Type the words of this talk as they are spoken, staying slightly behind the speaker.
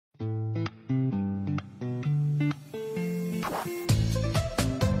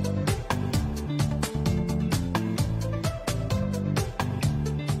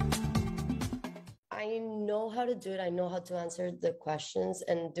do it. I know how to answer the questions.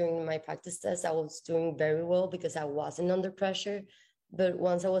 And during my practice test, I was doing very well because I wasn't under pressure. But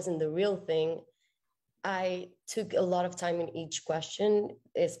once I was in the real thing, I took a lot of time in each question,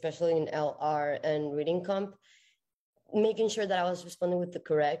 especially in LR and reading comp, making sure that I was responding with the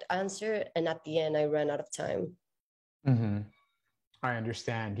correct answer. And at the end, I ran out of time. Mm-hmm. I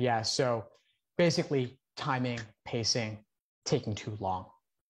understand. Yeah. So basically timing, pacing, taking too long.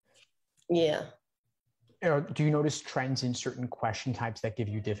 Yeah. Do you notice trends in certain question types that give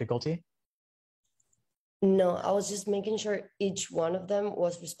you difficulty? No, I was just making sure each one of them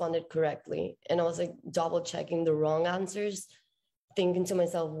was responded correctly. And I was like double checking the wrong answers, thinking to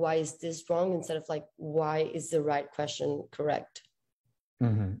myself, why is this wrong? Instead of like, why is the right question correct?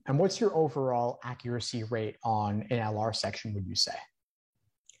 Mm-hmm. And what's your overall accuracy rate on an LR section, would you say?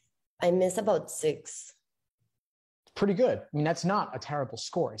 I missed about 6. Pretty good. I mean, that's not a terrible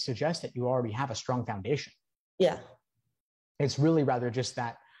score. It suggests that you already have a strong foundation. Yeah. It's really rather just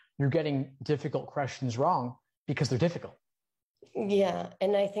that you're getting difficult questions wrong because they're difficult. Yeah.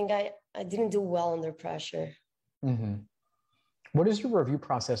 And I think I didn't do well under pressure. Mm-hmm. What does your review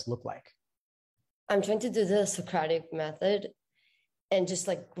process look like? I'm trying to do the Socratic method and just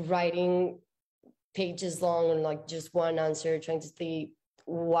like writing pages long and like just one answer, trying to see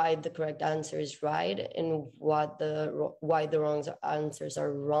why the correct answer is right and why the wrong answers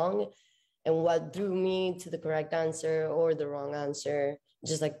are wrong and what drew me to the correct answer or the wrong answer.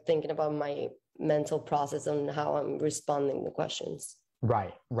 Just like thinking about my mental process on how I'm responding to questions.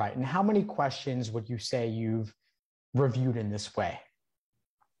 Right, right. And how many questions would you say you've reviewed in this way?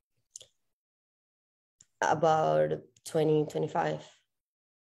 About 20, 25.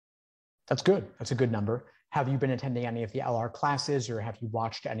 That's good. That's a good number. Have you been attending any of the LR classes, or have you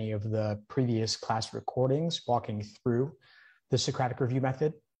watched any of the previous class recordings walking through the Socratic review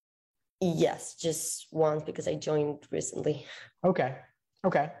method? Yes, just once because I joined recently. Okay.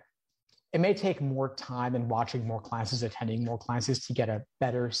 Okay. It may take more time and watching more classes, attending more classes to get a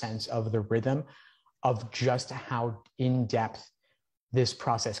better sense of the rhythm of just how in-depth this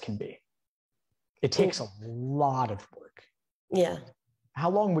process can be. It takes a lot of work. Yeah. How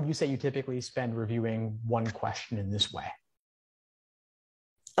long would you say you typically spend reviewing one question in this way?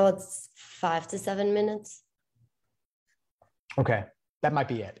 About 5 to 7 minutes. Okay, that might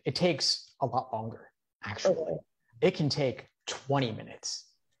be it. It takes a lot longer, actually. Okay. It can take 20 minutes.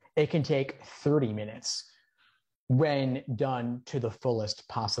 It can take 30 minutes when done to the fullest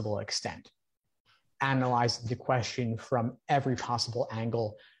possible extent. Analyzing the question from every possible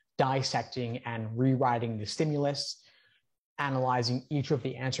angle, dissecting and rewriting the stimulus, analyzing each of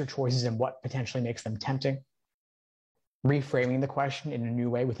the answer choices and what potentially makes them tempting, reframing the question in a new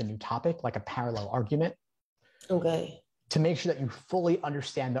way with a new topic, like a parallel argument. Okay. To make sure that you fully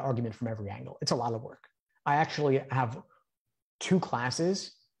understand the argument from every angle. It's a lot of work. I actually have 2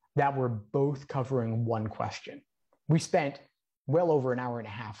 classes that were both covering one question. We spent well over an hour and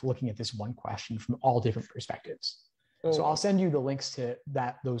a half looking at this one question from all different perspectives. Okay. So I'll send you the links to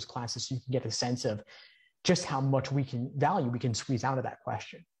those classes so you can get a sense of just how much we can squeeze out of that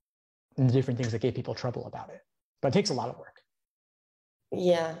question and the different things that gave people trouble about it. But it takes a lot of work.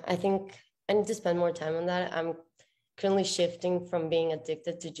 Yeah, I think I need to spend more time on that. I'm currently shifting from being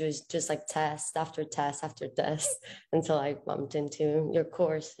addicted to just like test after test after test until I bumped into your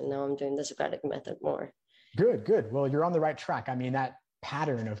course. And now I'm doing the Socratic method more. Good, good. Well, you're on the right track. I mean, that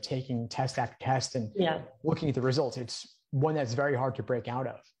pattern of taking test after test and looking at the results, it's one that's very hard to break out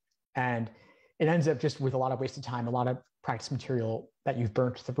of. And it ends up just with a lot of wasted time, a lot of practice material that you've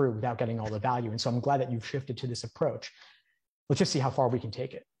burnt through without getting all the value. And so I'm glad that you've shifted to this approach. Let's just see how far we can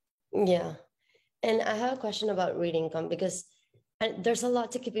take it. Yeah. And I have a question about reading comp because there's a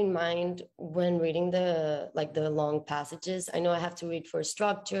lot to keep in mind when reading the long passages. I know I have to read for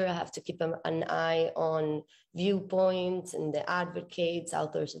structure. I have to keep an eye on viewpoints and the advocates,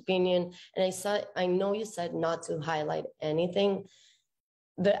 author's opinion. And I know you said not to highlight anything,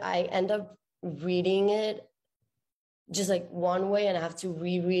 but I end up reading it just like one way and I have to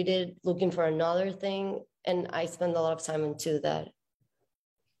reread it looking for another thing. And I spend a lot of time into that.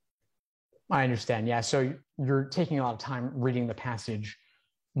 I understand. Yeah. So you're taking a lot of time reading the passage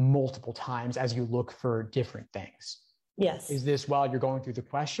multiple times as you look for different things. Yes. Is this while you're going through the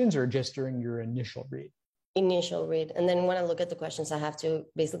questions or just during your initial read? Initial read. And then when I look at the questions, I have to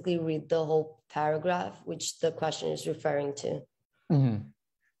basically read the whole paragraph, which the question is referring to. Mm-hmm.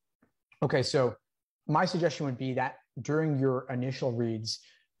 Okay. So my suggestion would be that during your initial reads,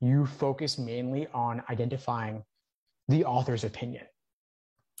 you focus mainly on identifying the author's opinion.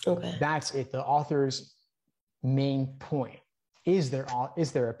 Okay. That's it. The author's main point is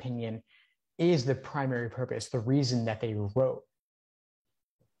their opinion is the primary purpose, the reason that they wrote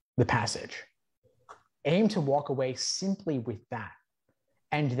the passage. Aim to walk away simply with that,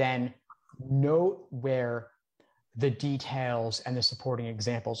 and then note where the details and the supporting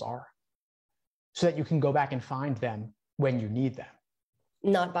examples are so that you can go back and find them when you need them.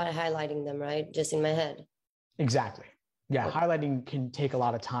 Not by highlighting them, right? Just in my head. Exactly. Yeah, okay. Highlighting can take a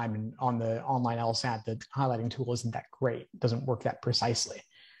lot of time, and on the online LSAT, the highlighting tool isn't that great. It doesn't work that precisely.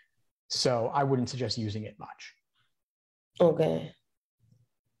 So I wouldn't suggest using it much. Okay.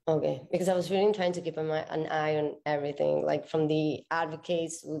 Okay, because I was really trying to keep an eye on everything, like from the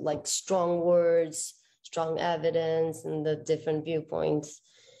advocates, like strong words, strong evidence, and the different viewpoints.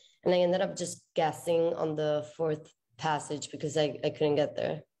 And I ended up just guessing on the fourth passage because I couldn't get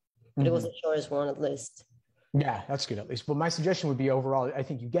there. But it was the shortest one at least. Yeah, that's good at least. But my suggestion would be overall, I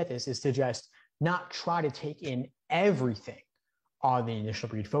think you get this, is to just not try to take in everything on the initial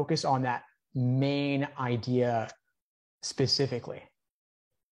read. Focus on that main idea specifically.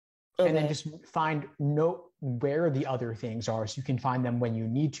 Okay. And then just note where the other things are so you can find them when you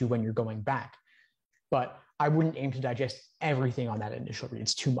need to, when you're going back. But I wouldn't aim to digest everything on that initial read.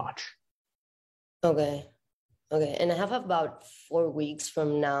 It's too much. Okay. Okay. And I have about 4 weeks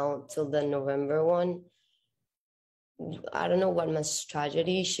from now till the November one. I don't know what my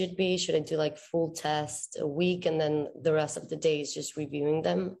strategy should be. Should I do like full test a week and then the rest of the days just reviewing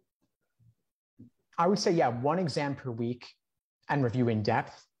them? I would say, yeah, 1 exam per week and review in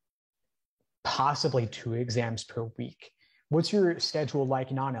depth. Possibly 2 exams per week. What's your schedule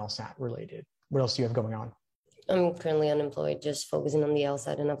like non-LSAT related? What else do you have going on? I'm currently unemployed, just focusing on the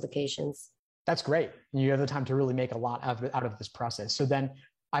LSAT and applications. That's great. You have the time to really make a lot out of this process. So then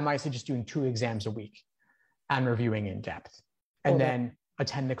I might suggest doing 2 exams a week and reviewing in depth. And then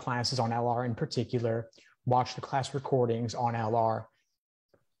attend the classes on LR in particular, watch the class recordings on LR,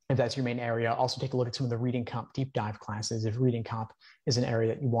 if that's your main area. Also take a look at some of the reading comp deep dive classes if reading comp is an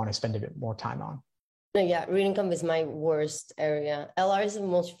area that you want to spend a bit more time on. No, yeah, reading comp is my worst area. LR is the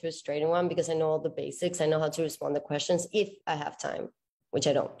most frustrating one because I know all the basics. I know how to respond to questions if I have time, which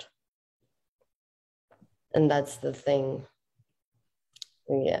I don't. And that's the thing.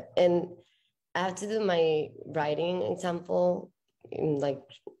 Yeah. And I have to do my writing example in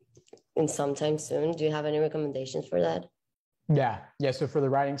sometime soon. Do you have any recommendations for that? Yeah. So for the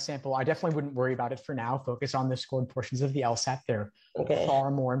writing sample, I definitely wouldn't worry about it for now. Focus on the scored portions of the LSAT. They're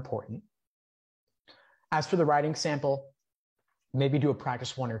far more important. As for the writing sample, maybe do a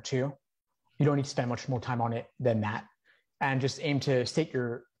practice 1 or 2. You don't need to spend much more time on it than that. And just aim to state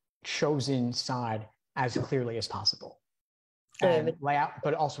your chosen side as clearly as possible. And lay out,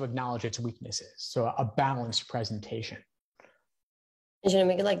 but also acknowledge its weaknesses. So a balanced presentation. Should I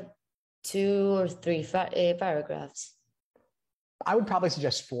make it like 2 or 3 paragraphs? I would probably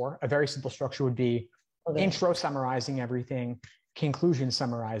suggest 4. A very simple structure would be intro summarizing everything, conclusion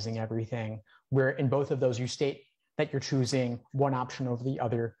summarizing everything, where in both of those you state that you're choosing one option over the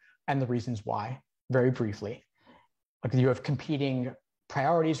other and the reasons why, very briefly. Like you have competing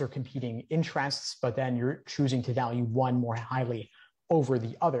priorities or competing interests, but then you're choosing to value one more highly over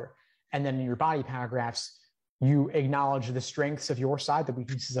the other. And then in your body paragraphs, you acknowledge the strengths of your side, the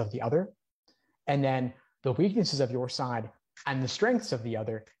weaknesses of the other, and then the weaknesses of your side and the strengths of the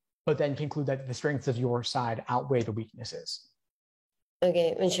other, but then conclude that the strengths of your side outweigh the weaknesses.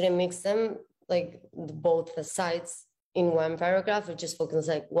 Okay, and should I mix them, like both the sides in one paragraph, or just focus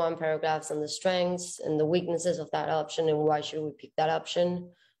like 1 paragraph on the strengths and the weaknesses of that option and why should we pick that option?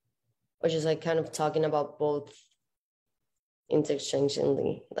 Or just like kind of talking about both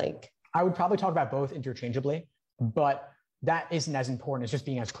interchangeably? Like, I would probably talk about both interchangeably, but that isn't as important as just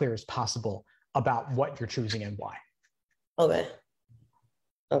being as clear as possible about what you're choosing and why. Okay.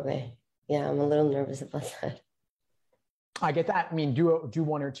 Yeah, I'm a little nervous about that. I get that. I mean, do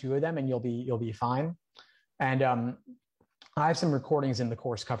 1 or 2 of them and you'll be fine. And I have some recordings in the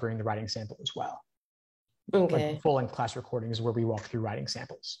course covering the writing sample as well. Okay. Like full-length class recordings where we walk through writing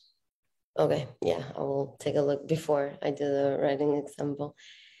samples. Okay. Yeah, I will take a look before I do the writing example.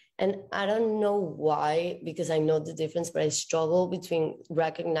 And I don't know why, because I know the difference, but I struggle between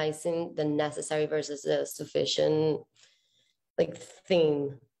recognizing the necessary versus the sufficient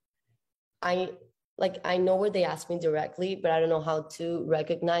theme. I know where they ask me directly, but I don't know how to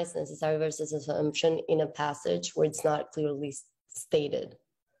recognize necessary versus assumption in a passage where it's not clearly stated.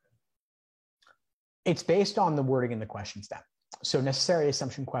 It's based on the wording in the question step. So necessary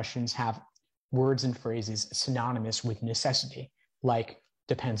assumption questions have words and phrases synonymous with necessity, like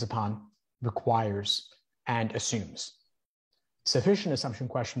depends upon, requires, and assumes. Sufficient assumption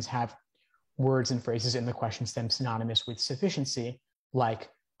questions have words and phrases in the question stem synonymous with sufficiency, like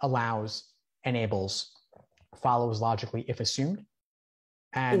allows, enables follows logically if assumed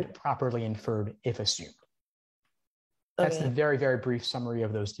and properly inferred if assumed. That's the very, very brief summary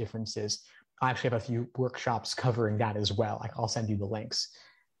of those differences. I actually have a few workshops covering that as well. I'll send you the links.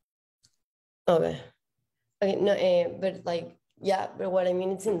 Okay. Okay, no, but like, yeah, but what I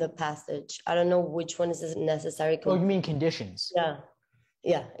mean, it's in the passage. I don't know which one is necessary. Oh, you mean conditions? Yeah.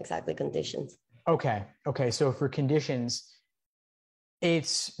 Yeah, exactly, conditions. Okay. Okay, so for conditions,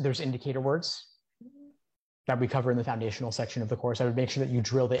 there's indicator words that we cover in the foundational section of the course. I would make sure that you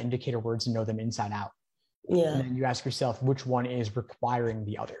drill the indicator words and know them inside out. Yeah. And then you ask yourself which one is requiring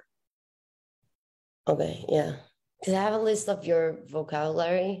the other. Okay, yeah. Because I have a list of your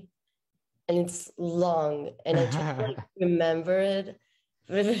vocabulary and it's long and I try to like remember it,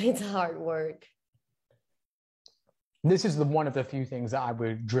 but it's hard work. This is one of the few things that I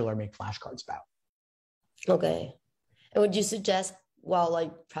would drill or make flashcards about. Okay. And would you suggest while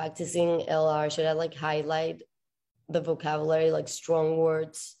like practicing LR, should I like highlight the vocabulary, like strong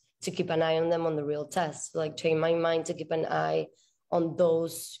words, to keep an eye on them on the real test? Like train my mind to keep an eye on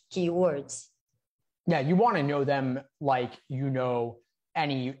those keywords. Yeah, you want to know them like you know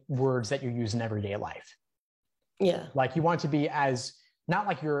any words that you use in everyday life. Yeah. Like you want to be not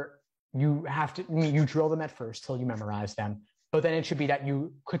like you have to, you drill them at first till you memorize them, but then it should be that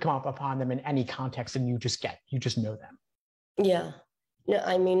you could come up upon them in any context and you just know them. Yeah. No,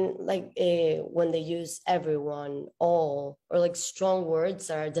 I mean like when they use everyone, all, or like strong words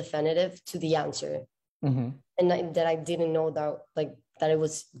are definitive to the answer. Mm-hmm. And that I didn't know that it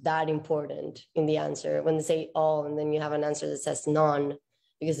was that important in the answer. When they say all and then you have an answer that says none,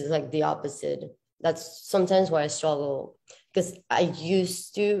 because it's like the opposite. That's sometimes why I struggle, because I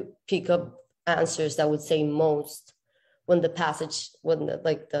used to pick up answers that would say most when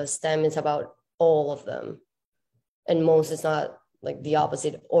the stem is about all of them, and most is not like the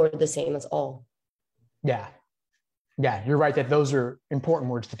opposite or the same as all. Yeah, you're right that those are important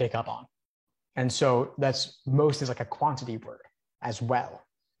words to pick up on. And so most is like a quantity word as well.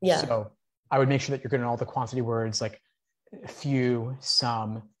 Yeah. So I would make sure that you're good in all the quantity words like few,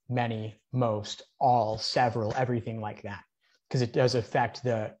 some, many, most, all, several, everything like that, because it does affect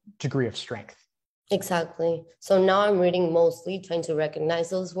the degree of strength. Exactly. So now I'm reading mostly trying to recognize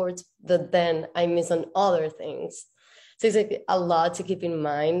those words, but then I miss on other things. So it's like a lot to keep in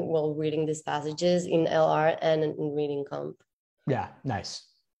mind while reading these passages in LR and in reading comp. Yeah, nice.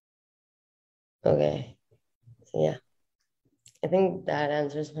 Okay. So yeah, I think that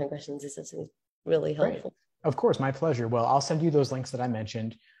answers my questions. This is really helpful. Great. Of course, my pleasure. Well, I'll send you those links that I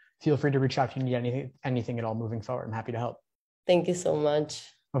mentioned. Feel free to reach out if you need anything at all moving forward. I'm happy to help. Thank you so much.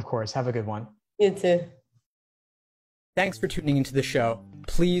 Of course. Have a good one. You too. Thanks for tuning into the show.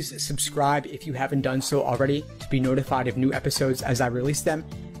 Please subscribe if you haven't done so already to be notified of new episodes as I release them.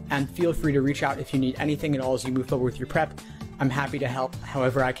 And feel free to reach out if you need anything at all as you move forward with your prep. I'm happy to help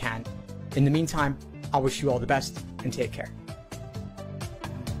however I can. In the meantime, I wish you all the best and take care.